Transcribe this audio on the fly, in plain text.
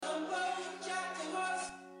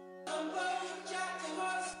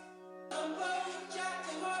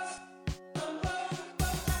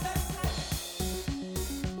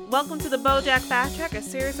Welcome to the BoJack Fast Track, a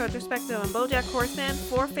series retrospective on BoJack Horseman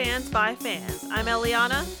for fans by fans. I'm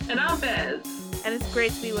Eliana. And I'm Bez. And it's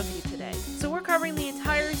great to be with you today. So we're covering the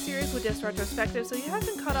entire series with this retrospective, so you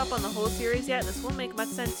haven't caught up on the whole series yet. This won't make much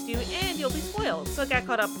sense to you, and you'll be spoiled. So get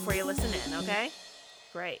caught up before you listen in, okay?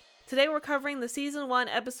 Great. Today we're covering the Season 1,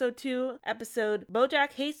 Episode 2, episode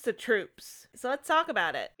BoJack Hates the Troops. So let's talk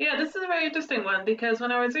about it. Yeah, this is a very interesting one because when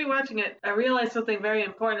I was rewatching it, I realized something very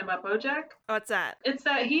important about BoJack. What's that? It's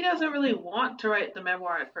that he doesn't really want to write the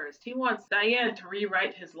memoir at first. He wants Diane to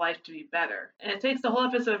rewrite his life to be better. And it takes the whole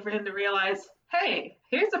episode for him to realize, hey,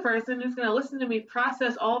 here's a person who's going to listen to me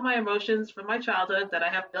process all my emotions from my childhood that I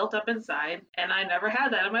have built up inside, and I never had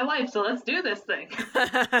that in my life, so let's do this thing.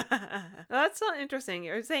 That's so interesting.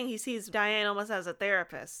 You're saying he sees Diane almost as a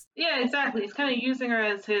therapist. Yeah, exactly. He's kind of using her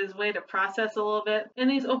as his way to process a little bit, and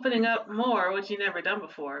he's opening up more, which he'd never done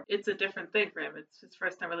before. It's a different thing for him. It's his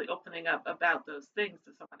first time really opening up about those things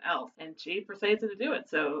to someone else, and she persuades him to do it,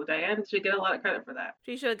 so Diane should get a lot of credit for that.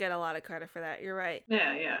 She should get a lot of credit for that. You're right.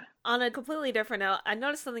 Yeah. On a completely different note, I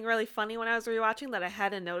noticed something really funny when I was rewatching that I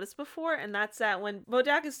hadn't noticed before, and that's that when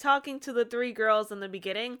BoJack is talking to the three girls in the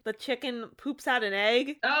beginning, the chicken poops out an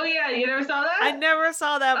egg. Oh yeah, you never saw that? I never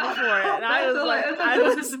saw that before, and I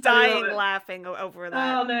was dying laughing over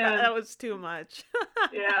that. Oh man, that was too much.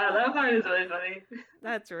 Yeah, that part is really funny.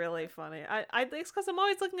 That's really funny. I think it's because I'm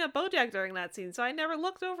always looking at BoJack during that scene, so I never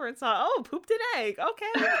looked over and saw, oh, pooped an egg.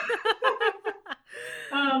 Okay.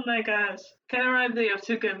 Oh my gosh. Kind of reminds me of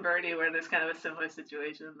Tuca and Birdie, where there's kind of a similar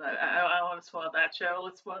situation, but I don't want to spoil that show.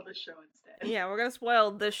 Let's spoil this show instead. Yeah, we're going to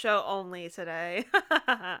spoil this show only today.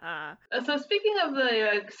 So speaking of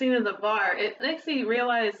the scene in the bar, it makes me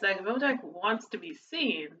realize that BoJack wants to be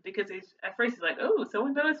seen, because at first he's like, oh,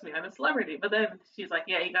 someone noticed me, I'm a celebrity. But then she's like,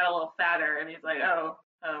 yeah, he got a little fatter, and he's like, oh.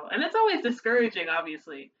 And it's always discouraging,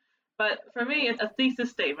 obviously. But for me, it's a thesis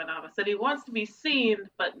statement almost, that he wants to be seen,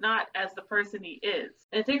 but not as the person he is.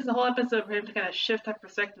 And it takes the whole episode for him to kind of shift that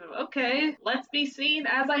perspective of, okay, let's be seen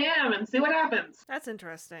as I am and see what happens. That's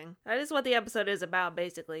interesting. That is what the episode is about,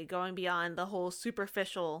 basically, going beyond the whole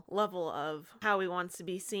superficial level of how he wants to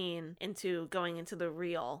be seen into going into the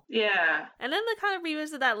real. Yeah. And then they kind of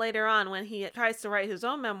revisit that later on when he tries to write his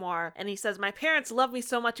own memoir, and he says, my parents loved me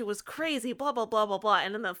so much it was crazy, blah, blah, blah, blah, blah.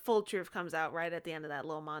 And then the full truth comes out right at the end of that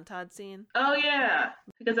little montage scene. Oh yeah,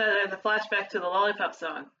 because there's a flashback to the Lollipop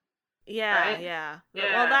song. Yeah, right? yeah.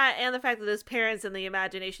 Yeah. Well, that and the fact that his parents in the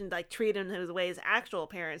imagination like treat him his way as actual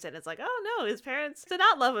parents, and it's like, oh no, his parents did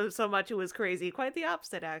not love him so much it was crazy. Quite the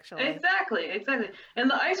opposite, actually. Exactly. And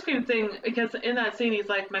the ice cream thing, because in that scene he's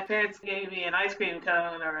like, my parents gave me an ice cream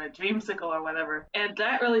cone or a dreamsicle or whatever, and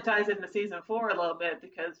that really ties into season 4 a little bit,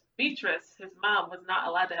 because Beatrice, his mom, was not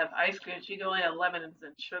allowed to have ice cream. She could only have lemons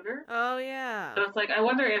and sugar. Oh yeah. So it's like, I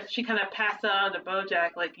wonder if she kind of passed that on to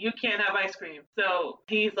BoJack, like, you can't have ice cream. So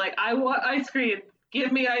he's like, I want ice cream.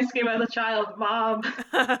 Give me ice cream as a child, Mom.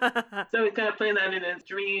 So he's kind of putting that in his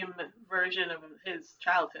dream version of his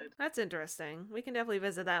childhood. That's interesting. We can definitely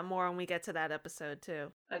visit that more when we get to that episode,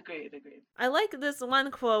 too. Agreed. I like this one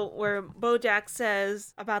quote where BoJack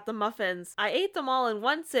says about the muffins, I ate them all in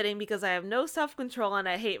one sitting because I have no self-control and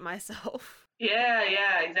I hate myself. Yeah,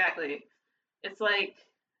 exactly. It's like,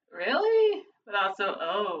 really? But also,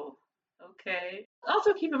 oh, okay.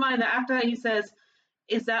 Also keep in mind that after that he says,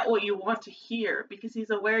 is that what you want to hear? Because he's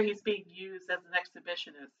aware he's being used as an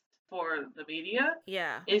exhibitionist for the media.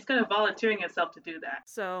 Yeah. And he's kind of volunteering himself to do that.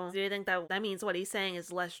 So, do you think that means what he's saying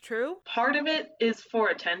is less true? Part of it is for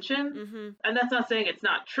attention. Mm-hmm. And that's not saying it's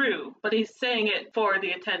not true, but he's saying it for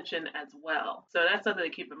the attention as well. So that's something to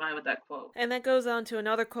keep in mind with that quote. And that goes on to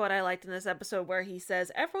another quote I liked in this episode where he says,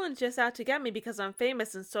 everyone's just out to get me because I'm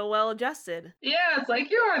famous and so well adjusted. Yeah, it's like,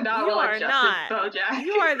 you are not well adjusted, BoJack.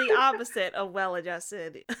 You are the opposite of well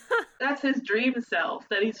adjusted. That's his dream self,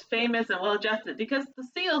 that he's famous and well adjusted, because the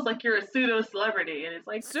Seal's like, you're a pseudo celebrity, and it's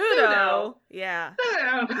like, pseudo. Yeah.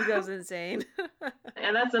 Pseudo. He goes insane.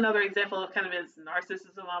 And that's another example of kind of his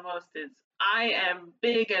narcissism almost, is I am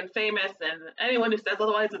big and famous, and anyone who says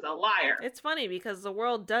otherwise is a liar. It's funny because the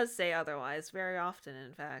world does say otherwise very often,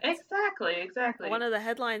 in fact. Exactly. One of the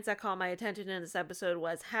headlines that caught my attention in this episode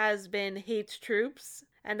was, has been hates troops.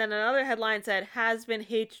 And then another headline said, has been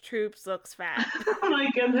hates troops, looks fat. Oh my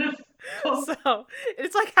goodness. So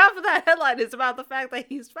it's like half of that headline is about the fact that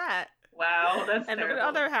he's fat. Wow, that's and terrible. The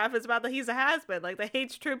other half is about that he's a has-been. Like, the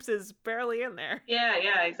hates troops is barely in there. Yeah,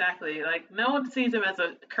 exactly. Like, no one sees him as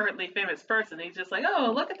a currently famous person. He's just like,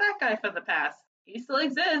 oh, look at that guy from the past. He still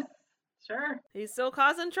exists. Sure. He's still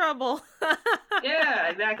causing trouble. Yeah,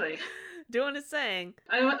 exactly. doing his thing.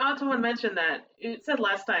 I also want to mention that it said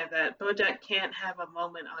last time that BoJack can't have a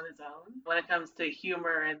moment on his own when it comes to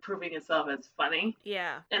humor and proving himself as funny.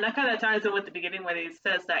 Yeah. And that kind of ties in with the beginning when he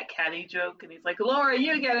says that catty joke and he's like, Laura,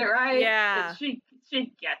 you get it, right? Yeah. And she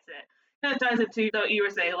gets it. Kind of ties into what you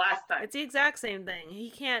were saying last time. It's the exact same thing.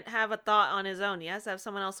 He can't have a thought on his own. He has to have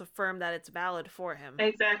someone else affirm that it's valid for him.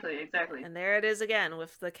 Exactly. And there it is again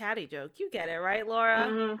with the catty joke. You get it, right, Laura?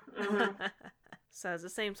 Mm-hmm. So it's the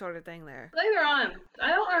same sort of thing there. Later on, I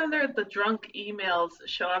don't remember if the drunk emails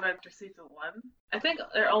show up after season 1. I think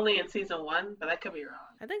they're only in season 1, but I could be wrong.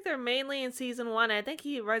 I think they're mainly in season 1. I think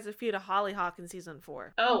he writes a few to Hollyhock in season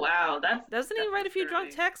 4. Oh, wow. Doesn't he write a few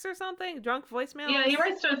drunk texts or something? Drunk voicemails? Yeah, he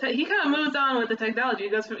writes drunk texts. He kind of moves on with the technology. He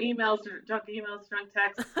goes from emails to drunk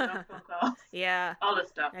texts, drunk phone calls. Yeah. All this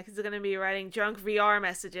stuff. Yeah, he's going to be writing drunk VR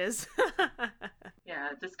messages. Yeah,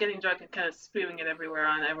 just getting drunk and kind of spewing it everywhere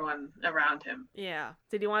on everyone around him. Yeah.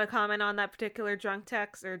 Did you want to comment on that particular drunk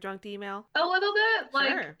text or drunk email? A little bit. Like,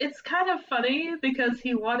 sure. It's kind of funny because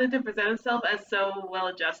he wanted to present himself as so well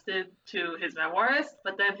adjusted to his memoirist,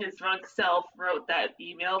 but then his drunk self wrote that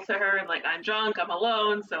email to her and like, I'm drunk, I'm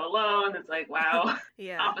alone, so alone. It's like, wow.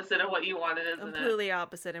 Yeah. Opposite of what you wanted, isn't it? Completely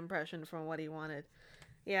opposite impression from what he wanted.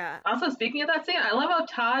 Yeah. Also, speaking of that scene, I love how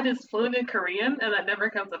Todd is fluent in Korean and that never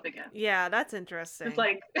comes up again. Yeah, that's interesting. It's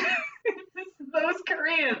like, those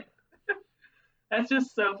Korean. That's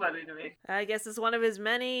just so funny to me. I guess it's one of his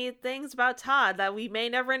many things about Todd that we may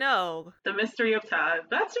never know. The Mystery of Todd.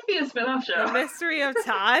 That should be a spin-off show. The Mystery of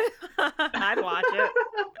Todd? I'd watch it.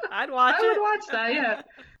 I would watch that, yeah.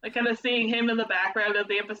 Like kind of seeing him in the background of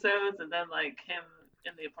the episodes and then like him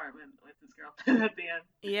in the apartment with his girlfriend at the end.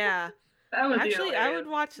 Yeah. That would Actually, be I would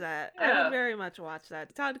watch that. Yeah. I would very much watch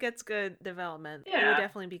that. Todd gets good development. Yeah. It would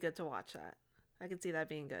definitely be good to watch that. I could see that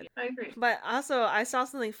being good. I agree. But also, I saw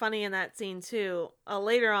something funny in that scene, too.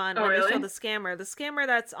 Later on, when they show the scammer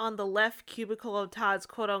that's on the left cubicle of Todd's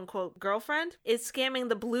quote-unquote girlfriend is scamming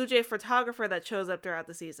the Blue Jay photographer that shows up throughout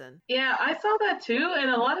the season. Yeah, I saw that, too, and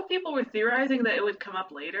a lot of people were theorizing that it would come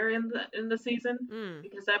up later in the season,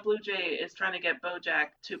 because that Blue Jay is trying to get BoJack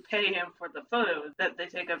to pay him for the photos that they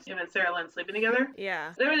take of him and Sarah Lynn sleeping together.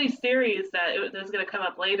 Yeah. There were these theories that it was going to come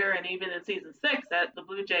up later, and even in season 6, that the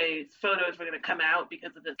Blue Jay's photos were going to come out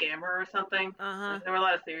because of the scammer or something. There were a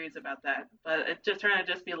lot of theories about that, but it just turned out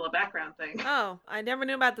to just be a little background thing. Oh, I never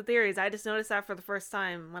knew about the theories. I just noticed that for the first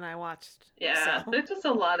time when I watched. Yeah, so. There's just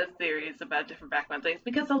a lot of theories about different background things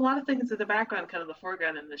because a lot of things in the background come to the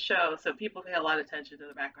foreground in the show, so people pay a lot of attention to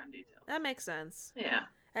the background details. That makes sense. Yeah.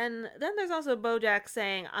 And then there's also BoJack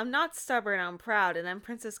saying, I'm not stubborn, I'm proud. And then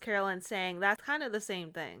Princess Carolyn saying, that's kind of the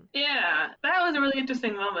same thing. Yeah, that was a really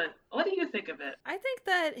interesting moment. What do you think of it? I think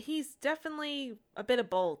that he's definitely a bit of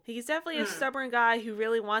both. He's definitely a stubborn guy who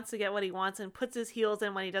really wants to get what he wants and puts his heels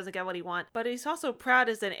in when he doesn't get what he wants. But he's also proud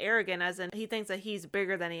as in arrogant, as in he thinks that he's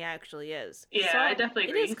bigger than he actually is. Yeah, so I definitely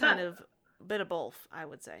agree. It is kind of a bit of both, I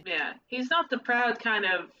would say. Yeah, he's not the proud kind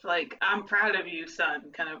of, like, I'm proud of you,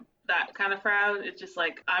 son, kind of. That kind of proud. It's just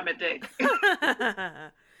like, I'm a dick.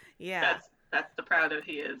 Yeah. That's the proud of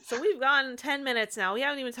he is. So we've gone 10 minutes now. We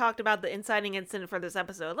haven't even talked about the inciting incident for this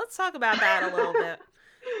episode. Let's talk about that a little bit.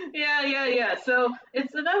 Yeah. So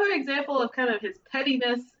it's another example of kind of his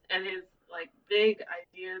pettiness and his, like, big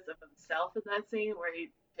ideas of himself in that scene where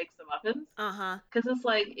he takes the muffins. Because it's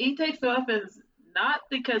like, he takes the muffins not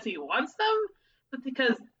because he wants them, but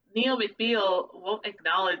because Neil McBeal won't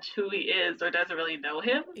acknowledge who he is or doesn't really know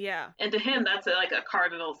him. Yeah. And to him, that's like a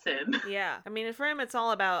cardinal sin. Yeah. I mean, for him, it's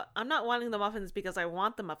all about, I'm not wanting the muffins because I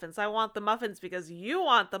want the muffins. I want the muffins because you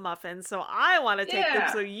want the muffins, so I want to take them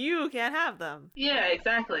so you can't have them. Yeah,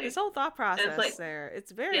 exactly. His whole thought process it's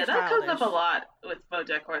very childish. That comes up a lot with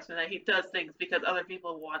BoJack Horseman, that he does things because other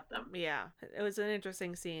people want them. Yeah. It was an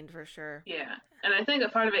interesting scene for sure. Yeah. And I think a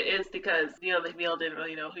part of it is because Neil McBeal didn't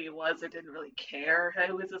really know who he was or didn't really care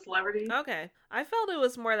who was a celebrity. Okay. I felt it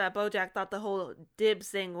was more that BoJack thought the whole dibs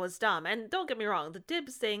thing was dumb. And don't get me wrong, the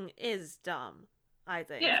dibs thing is dumb, I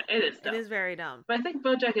think. Yeah, it is dumb. It is very dumb. But I think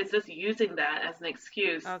BoJack is just using that as an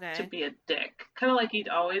excuse to be a dick. Kind of like he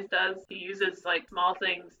always does. He uses like small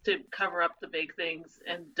things to cover up the big things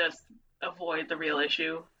and just avoid the real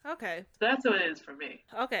issue. Okay. So that's what it is for me.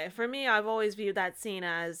 Okay, for me, I've always viewed that scene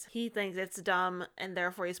as he thinks it's dumb and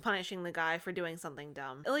therefore he's punishing the guy for doing something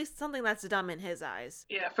dumb. At least something that's dumb in his eyes.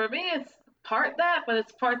 Yeah, for me it's part that, but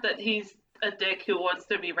it's part that he's a dick who wants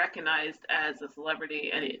to be recognized as a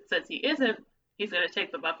celebrity, and since he isn't, he's going to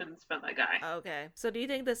take the muffins from that guy. Okay. So do you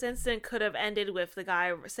think this incident could have ended with the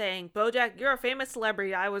guy saying, BoJack, you're a famous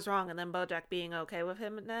celebrity, I was wrong, and then BoJack being okay with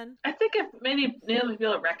him then? I think if maybe Neil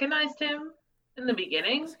McBeal recognized him, in the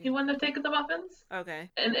beginning, he wouldn't have taken the muffins. Okay.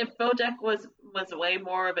 And if BoJack was way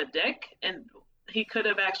more of a dick, and he could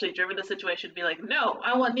have actually driven the situation to be like, no,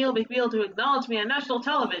 I want Neil McBeal to acknowledge me on national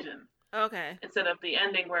television. Okay. Instead of the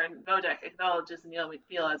ending where BoJack acknowledges Neil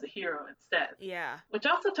McBeal as a hero instead. Yeah. Which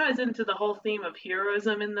also ties into the whole theme of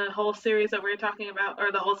heroism in the whole series that we were talking about,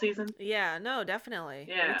 or the whole season. Yeah, no, definitely.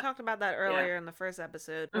 Yeah. We talked about that earlier in the first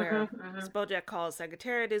episode, where BoJack calls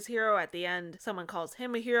Secretariat his hero. At the end, someone calls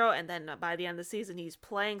him a hero, and then by the end of the season, he's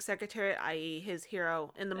playing Secretariat, i.e. his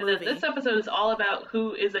hero in the movie. This episode is all about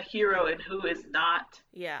who is a hero and who is not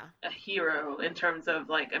a hero in terms of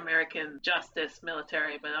like American justice,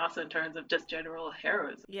 military, but also in terms of just general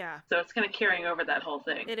heroism. Yeah. So it's kind of carrying over that whole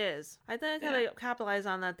thing. It is. I think they capitalize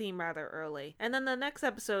on that theme rather early. And then the next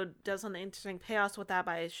episode does something interesting, pay us with that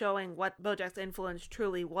by showing what BoJack's influence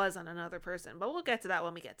truly was on another person. But we'll get to that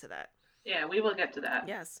when we get to that. Yeah, we will get to that.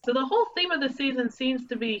 Yes. So the whole theme of the season seems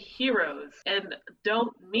to be heroes, and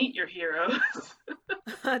don't meet your heroes.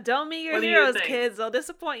 Don't meet your heroes, kids. They'll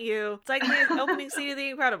disappoint you. It's like the opening scene of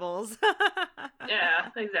The Incredibles. Yeah,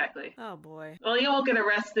 exactly. Oh, boy. Well, you won't get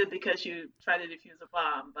arrested because you try to defuse a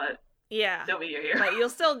bomb, but don't be your hero. But you'll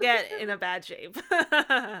still get in a bad shape.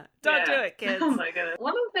 Don't do it, kids. Oh my goodness.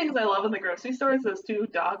 One of the things I love in the grocery store is those two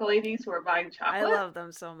dog ladies who are buying chocolate. I love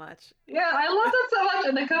them so much. Yeah, I love them so much.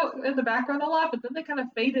 And they go in the background a lot, but then they kind of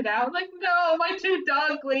fade it out. I'm like, no, my two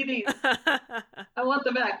dog ladies. I want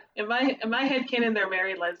them back. In my head canon, they're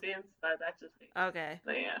married lesbians, but that's just me. Okay.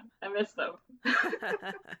 But yeah, I miss them.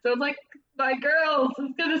 So it's like, my girls,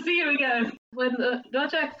 it's good to see you again. When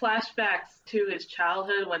BoJack flashbacks to his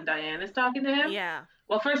childhood when Diane is talking to him. Yeah.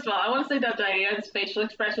 Well, first of all, I want to say that Diane's facial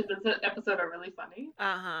expressions in this episode are really funny.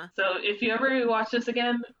 Uh-huh. So if you ever watch this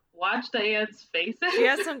again, watch Diane's faces. She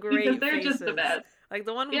has some great because they're faces. just the best. Like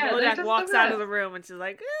the one when BoJack walks out of the room and she's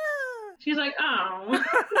like, ah. She's like, oh.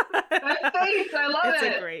 That face, I love it.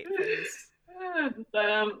 It's a great face.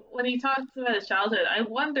 But when he talks about his childhood, I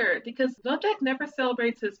wonder, because BoJack never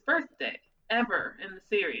celebrates his birthday. Ever in the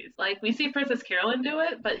series. Like, we see Princess Carolyn do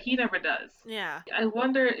it, but he never does. Yeah. I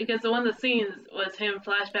wonder, because one of the scenes was him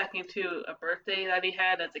flashbacking to a birthday that he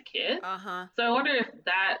had as a kid. Uh-huh. So I wonder if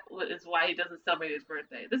that is why he doesn't celebrate his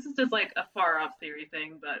birthday. This is just like a far-off theory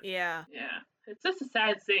thing, but... Yeah. It's just a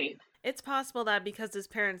sad scene. It's possible that because his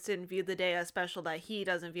parents didn't view the day as special, that he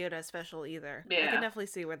doesn't view it as special either. Yeah. I can definitely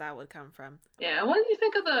see where that would come from. Yeah, what did you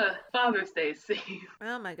think of the Father's Day scene?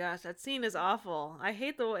 Oh my gosh, that scene is awful. I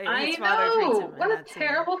hate the way his father treats him. What a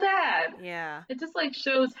terrible dad. Yeah. It just like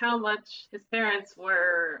shows how much his parents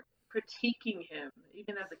were critiquing him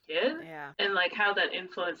even as a kid. Yeah. And like how that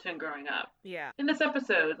influenced him growing up. Yeah. In this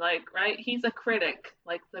episode, like, right, he's a critic,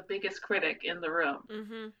 like the biggest critic in the room.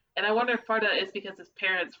 Mm-hmm. And I wonder if part of that is because his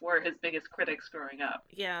parents were his biggest critics growing up.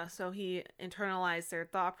 Yeah, so he internalized their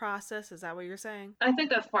thought process. Is that what you're saying? I think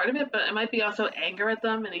that's part of it, but it might be also anger at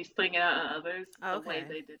them, and he's putting it out on others the way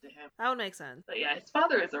they did to him. That would make sense. But yeah, his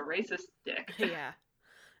father is a racist dick. Yeah,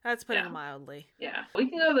 that's putting it mildly. Yeah. We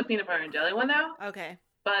can go to the peanut butter and jelly one now. Okay.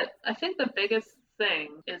 But I think the biggest thing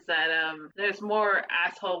is that there's more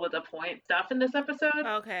asshole with a point stuff in this episode.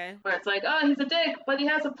 Okay. Where it's like, oh, he's a dick, but he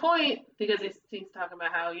has a point because he's talking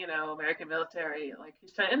about how, American military, like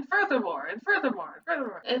he's trying, and furthermore. And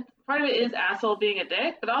part of it is asshole being a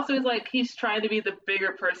dick, but also he's trying to be the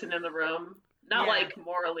bigger person in the room. Not like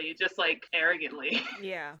morally, just like arrogantly.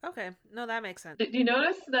 Yeah. Okay. No, that makes sense. Do you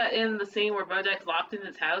notice that in the scene where BoJack's locked in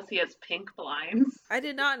his house, he has pink blinds? I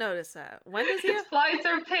did not notice that. When does he His blinds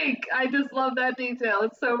are pink. I just love that detail.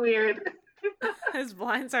 It's so weird. His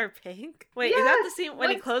blinds are pink? Wait, is that the scene when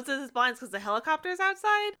he closes his blinds because the helicopter's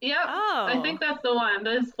outside? Yep. Oh. I think that's the one.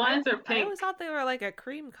 His blinds are pink. I always thought they were like a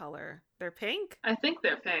cream color. They're pink? I think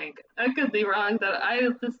they're pink. I could be wrong. I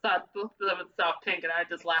just thought both of them would stop pink and I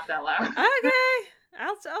just laughed out loud. Okay.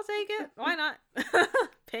 I'll take it. Why not?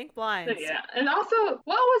 Pink blinds. Yeah. And also, what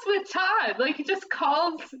was with Todd? Like, he just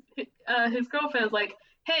called his girlfriend, like,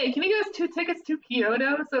 hey, can you give us 2 tickets to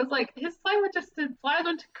Kyoto? So it's like, his plan was just to fly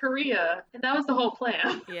them to Korea, and that was the whole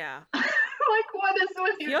plan. Yeah. Like, what is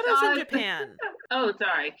with you, Kyoto's Todd? in Japan. Oh,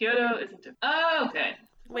 sorry. Kyoto is in Japan. Oh, okay.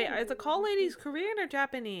 Wait, are the call ladies Korean or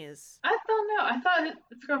Japanese? I don't know. I thought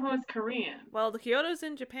his girlfriend was Korean. Well, the Kyoto's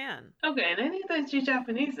in Japan. Okay, and I think that she's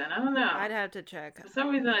Japanese then. I don't know. I'd have to check. For some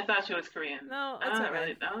reason, I thought she was Korean. No, that's all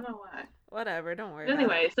right. I don't know why. Whatever, don't worry about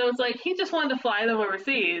Anyway, it. so it's like he just wanted to fly them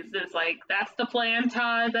overseas. It's like, that's the plan,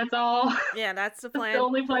 Todd. That's all. Yeah, that's the That's the plan.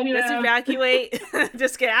 only plan you Just have. evacuate.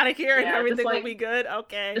 Just get out of here and Yeah, everything will be good.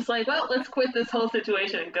 Okay. Just like, well, let's quit this whole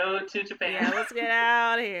situation and go to Japan. Yeah, let's get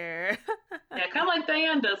out of here. Yeah, kind of like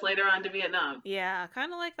Diane does later on to Vietnam. Yeah,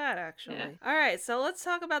 kind of like that, actually. Yeah. All right, so let's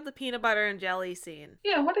talk about the peanut butter and jelly scene.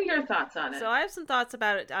 Yeah, what are your thoughts on it? So I have some thoughts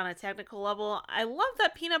about it on a technical level. I love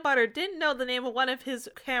that peanut butter didn't know the name of one of his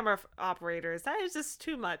camera operators. That is just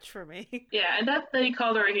too much for me. Yeah, and that he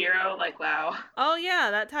called her a hero, like, wow. Oh yeah,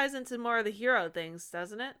 that ties into more of the hero things,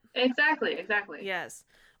 doesn't it? Exactly. Yes.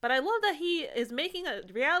 But I love that he is making a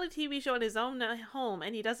reality TV show in his own home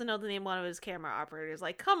and he doesn't know the name of one of his camera operators.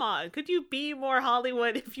 Like, come on, could you be more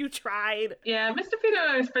Hollywood if you tried? Yeah, Mr.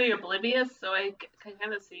 Peter is pretty oblivious, so I can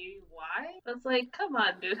kind of see why. But it's like, come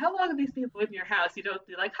on, dude, how long have these people in your house? You don't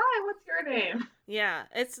be like, hi, what's your name? Yeah,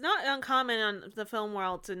 it's not uncommon on the film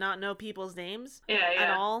world to not know people's names Yeah. at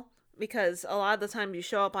all. Because a lot of the time you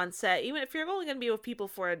show up on set, even if you're only going to be with people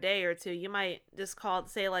for a day or two, you might just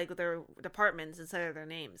say like their departments instead of their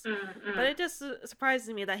names. Mm-hmm. But it just surprises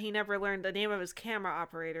me that he never learned the name of his camera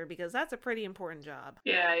operator because that's a pretty important job.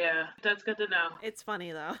 Yeah. That's good to know. It's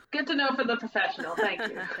funny though. Good to know for the professional. Thank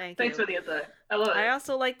you. Thanks for the insight. I love it. I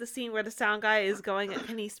also like the scene where the sound guy is going,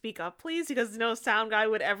 can he speak up please? Because no sound guy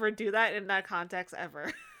would ever do that in that context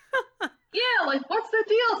ever. Yeah, like what's the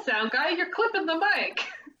deal, sound guy? You're clipping the mic.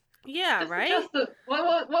 Yeah, right?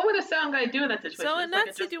 What would a sound guy do in that situation? So in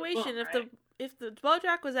that situation, if the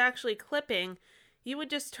BoJack was actually clipping, you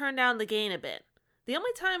would just turn down the gain a bit. The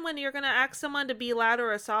only time when you're going to ask someone to be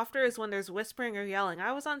louder or softer is when there's whispering or yelling.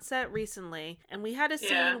 I was on set recently, and we had a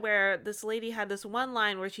scene where this lady had this one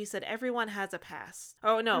line where she said, everyone has a past.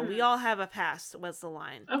 Oh, no, we all have a past, was the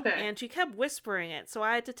line. Okay. And she kept whispering it, so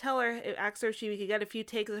I had to tell her, ask her if we could get a few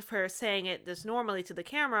takes of her saying it just normally to the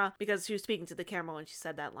camera, because she was speaking to the camera when she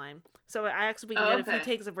said that line. So I asked if we could get a few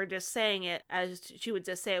takes of her just saying it, as she would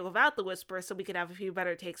just say it without the whisper, so we could have a few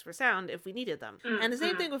better takes for sound if we needed them. And the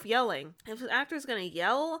same thing with yelling. If the actor's going to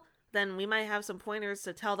yell, then we might have some pointers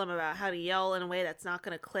to tell them about how to yell in a way that's not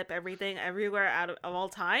going to clip everything everywhere out of all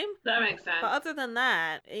time. That makes sense. But other than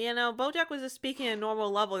that, BoJack was just speaking at a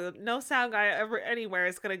normal level. No sound guy ever anywhere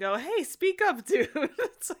is going to go, hey, speak up, dude.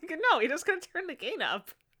 It's like, no, you're just going to turn the gain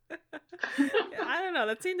up. I don't know.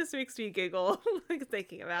 That scene just makes me giggle like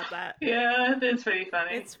thinking about that. Yeah, it's pretty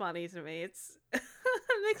funny. It's funny to me. It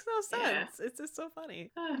makes no sense. Yeah. It's just so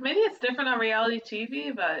funny. Maybe it's different on reality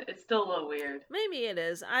TV, but it's still a little weird. Maybe it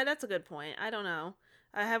is. That's a good point. I don't know.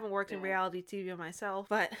 I haven't worked in reality TV myself,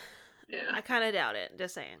 but I kind of doubt it.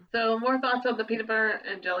 Just saying. So more thoughts on the peanut butter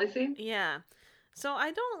and jelly scene? Yeah. So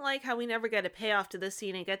I don't like how we never get a payoff to this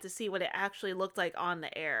scene and get to see what it actually looked like on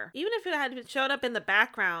the air. Even if it had showed up in the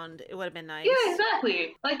background, it would have been nice. Yeah,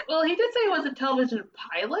 exactly. Like, well, he did say it was a television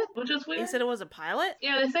pilot, which is weird. He said it was a pilot?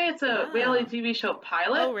 Yeah, they say it's a reality TV show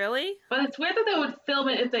pilot. Oh, really? But it's weird that they would film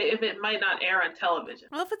it if it might not air on television.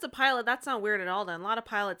 Well, if it's a pilot, that's not weird at all then. A lot of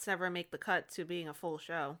pilots never make the cut to being a full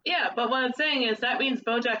show. Yeah, but what I'm saying is that means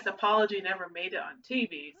BoJack's apology never made it on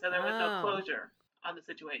TV, so there was no closure on the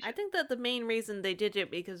situation. I think that the main reason they did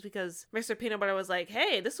it because Mr. Peanut Butter was like,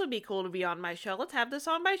 hey, this would be cool to be on my show. Let's have this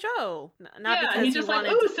on my show. Not because he's just like,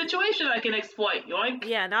 ooh, situation I can exploit. Yoink.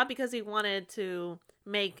 Yeah, not because he wanted to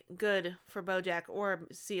make good for BoJack or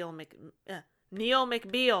Neil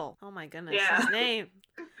McBeal. Oh my goodness, his name.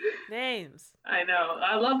 Names. I know.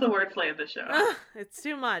 I love the wordplay of the show. It's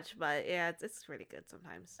too much, but yeah, it's pretty good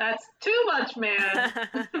sometimes. That's too much, man.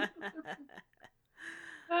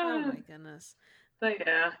 Oh my goodness. But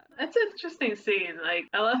yeah, it's an interesting scene. Like,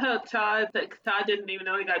 I love how Todd didn't even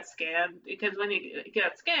know he got scammed, because when he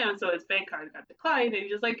got scammed, so his bank card got declined, and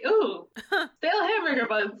he's just like, ooh, stale hamburger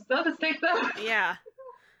buns, I'll just take them. Yeah.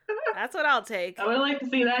 That's what I'll take. I would like to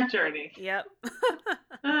see that journey. Yep.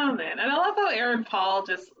 Oh, man. And I love how Aaron Paul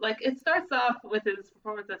just, like, it starts off with his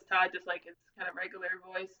performance as Todd, just like his kind of regular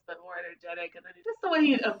voice, but more energetic. And then just the way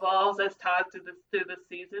he evolves as Todd through the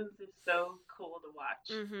seasons is so cool to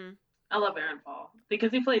watch. Mm-hmm. I love Aaron Paul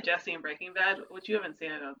because he played Jesse in Breaking Bad, which you haven't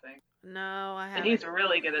seen, I don't think. No, I haven't. And he's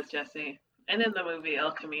really good as Jesse. And in the movie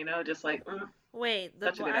El Camino, just like, wait,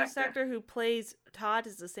 the last actor who plays Todd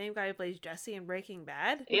is the same guy who plays Jesse in Breaking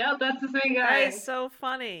Bad? Yeah, that's the same guy. That is so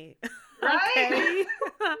funny. Right? Okay.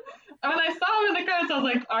 When I saw him in the credits, I was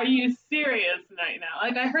like, are you serious right now?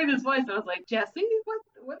 Like, I heard his voice, and I was like, Jesse,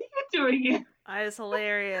 what are you doing here? That is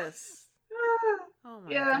hilarious. Oh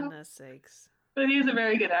my goodness sakes. But he's a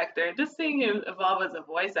very good actor. Just seeing him evolve as a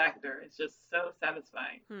voice actor is just so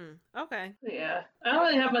satisfying. Okay. Yeah. I don't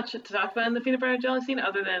really have much to talk about in the peanut butter and jelly scene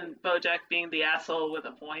other than BoJack being the asshole with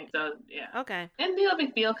a point. So, yeah. Okay. And Neil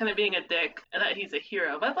McNeil kind of being a dick and that he's a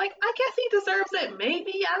hero. But, like, I guess he deserves it.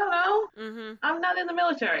 Maybe. I don't know. I'm not in the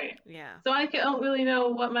military. Yeah. So I don't really know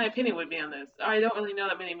what my opinion would be on this. I don't really know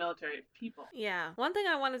that many military people. Yeah. One thing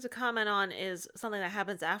I wanted to comment on is something that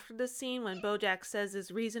happens after this scene when BoJack says his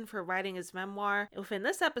reason for writing his memoir within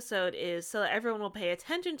this episode is so that everyone will pay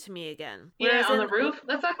attention to me again. Whereas on the roof?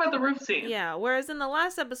 Let's talk about the roof scene. Yeah. Whereas in the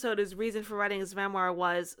last episode, his reason for writing his memoir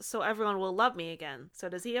was so everyone will love me again. So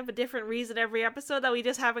does he have a different reason every episode that we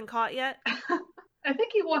just haven't caught yet? I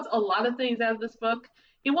think he wants a lot of things out of this book.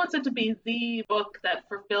 He wants it to be the book that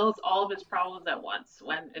fulfills all of his problems at once,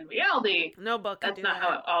 when in reality, no book can that's not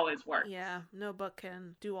how it always works. Yeah, no book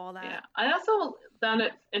can do all that. Yeah. I also found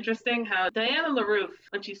it interesting how Diane on the roof,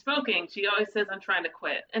 when she's smoking, she always says, I'm trying to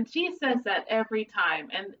quit. And she says that every time.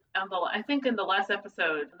 And I think in the last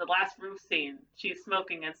episode, in the last roof scene, she's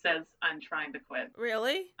smoking and says, I'm trying to quit.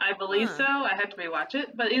 Really? I believe so. I had to rewatch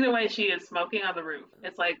it. But either way, she is smoking on the roof.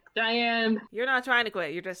 It's like, Diane. You're not trying to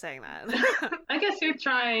quit. You're just saying that. I guess you're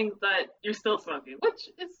trying, but you're still smoking, which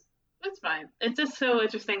is it's fine. It's just so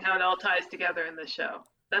interesting how it all ties together in this show.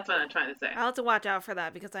 That's what I'm trying to say. I'll have to watch out for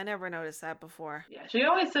that because I never noticed that before. Yeah, she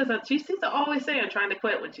always says that. She seems to always say I'm trying to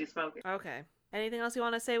quit when she's smoking. Okay. Anything else you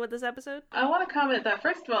want to say with this episode? I want to comment that,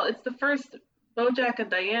 first of all, it's the first BoJack and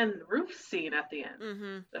Diane roof scene at the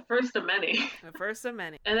end. The first of many. The first of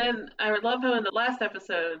many. And then I would love how in the last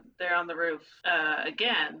episode, they're on the roof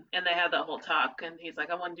again, and they have that whole talk, and he's like,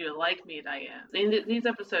 I want you to like me, Diane. In these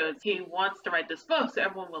episodes, he wants to write this book so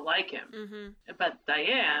everyone will like him. But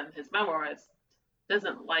Diane, his memoirist,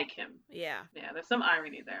 doesn't like him. Yeah. Yeah, there's some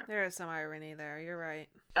irony there. There is some irony there. You're right.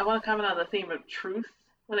 I want to comment on the theme of truth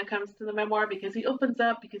when it comes to the memoir, because he opens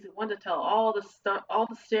up because he wanted to tell all the stuff, all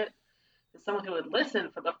the shit to someone who would listen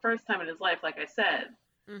for the first time in his life, like I said.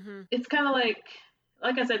 It's kind of like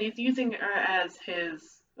I said, he's using her as his,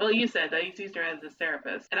 well, you said that he's used her as his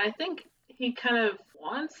therapist. And I think he kind of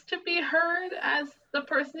wants to be heard as the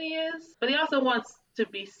person he is, but he also wants to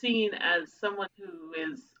be seen as someone who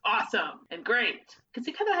is awesome and great. Because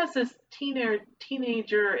he kind of has this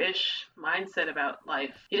teenager-ish mindset about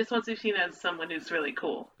life. He just wants to be seen as someone who's really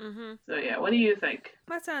cool. So yeah, what do you think?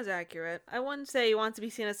 That sounds accurate. I wouldn't say he wants to be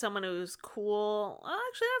seen as someone who's cool. Well,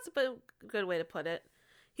 actually, that's a good way to put it.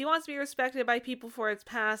 He wants to be respected by people for his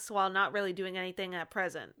past while not really doing anything at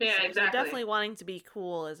present. Yeah, so, exactly. So definitely wanting to be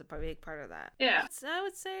cool is a big part of that. Yeah. So I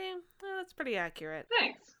would say that's pretty accurate.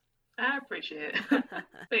 Thanks. I appreciate it.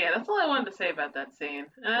 But yeah, that's all I wanted to say about that scene.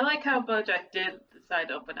 And I like how BoJack did decide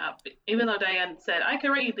to open up, even though Diane said, I can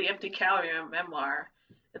write you the empty calorie memoir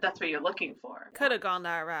if that's what you're looking for. Could have gone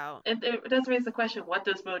that route. It does raise the question, what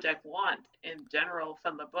does BoJack want in general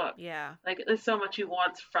from the book? Yeah. Like, there's so much he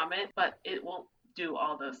wants from it, but it won't do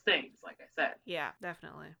all those things, like I said. Yeah,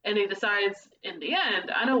 definitely. And he decides, in the end,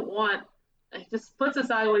 he just puts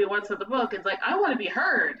aside what he wants from the book and is like, I want to be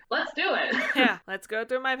heard. Let's do it. Yeah, let's go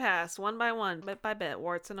through my past, one by one, bit by bit,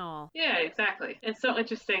 warts and all. Yeah, exactly. It's so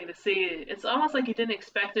interesting to see. It's almost like he didn't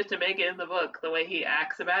expect it to make it in the book, the way he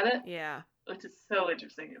acts about it. Yeah. Which is so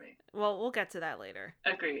interesting to me. Well, we'll get to that later.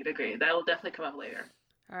 Agreed. That will definitely come up later.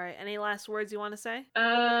 All right, any last words you want to say?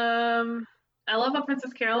 I love how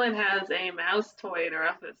Princess Carolyn has a mouse toy in her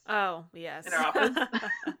office. Oh, yes. In her office.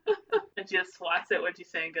 And she just swats it when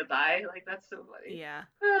she's saying goodbye. Like, that's so funny. Yeah.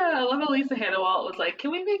 I love how Lisa Hannawalt was like,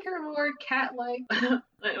 can we make her more cat-like?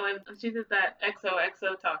 Like when she did that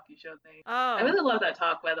XOXO talk you showed me. Oh. I really love that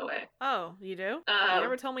talk, by the way. Oh, you do? You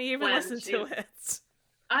never told me you even listened to it.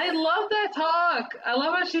 I love that talk. I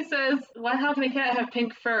love how she says, how can a cat have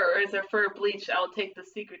pink fur? Or is her fur bleached? I will take the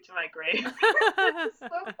secret to my grave. It's so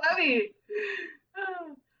funny.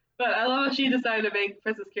 But I love how she decided to make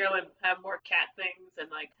Princess Carolyn have more cat things,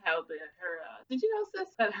 and like how did you know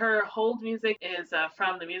this? That her hold music is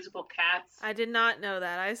from the musical Cats. I did not know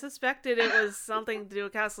that. I suspected it was something to do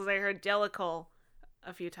with Cats because I heard Jellicle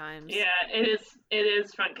a few times. Yeah, it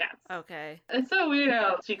is from Cats. Okay. It's so weird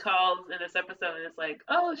how she calls in this episode and it's like,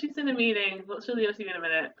 oh, she's in a meeting. Well, she'll leave you in a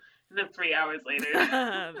minute. And then 3 hours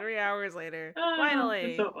later. 3 hours later. Finally.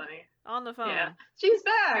 It's so funny. On the phone. Yeah. She's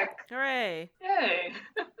back. Hooray. Yay.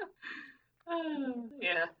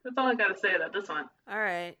 Yeah, that's all I gotta say about this one. All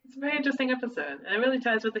right. It's a very interesting episode, and it really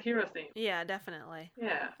ties with the hero theme. Yeah, definitely.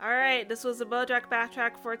 Yeah. All right, this was the BoJack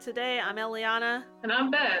Backtrack for today. I'm Eliana. And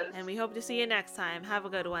I'm Bez. And we hope to see you next time. Have a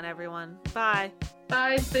good one, everyone. Bye.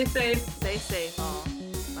 Bye. Stay safe. Stay safe, all.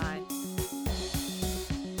 Bye.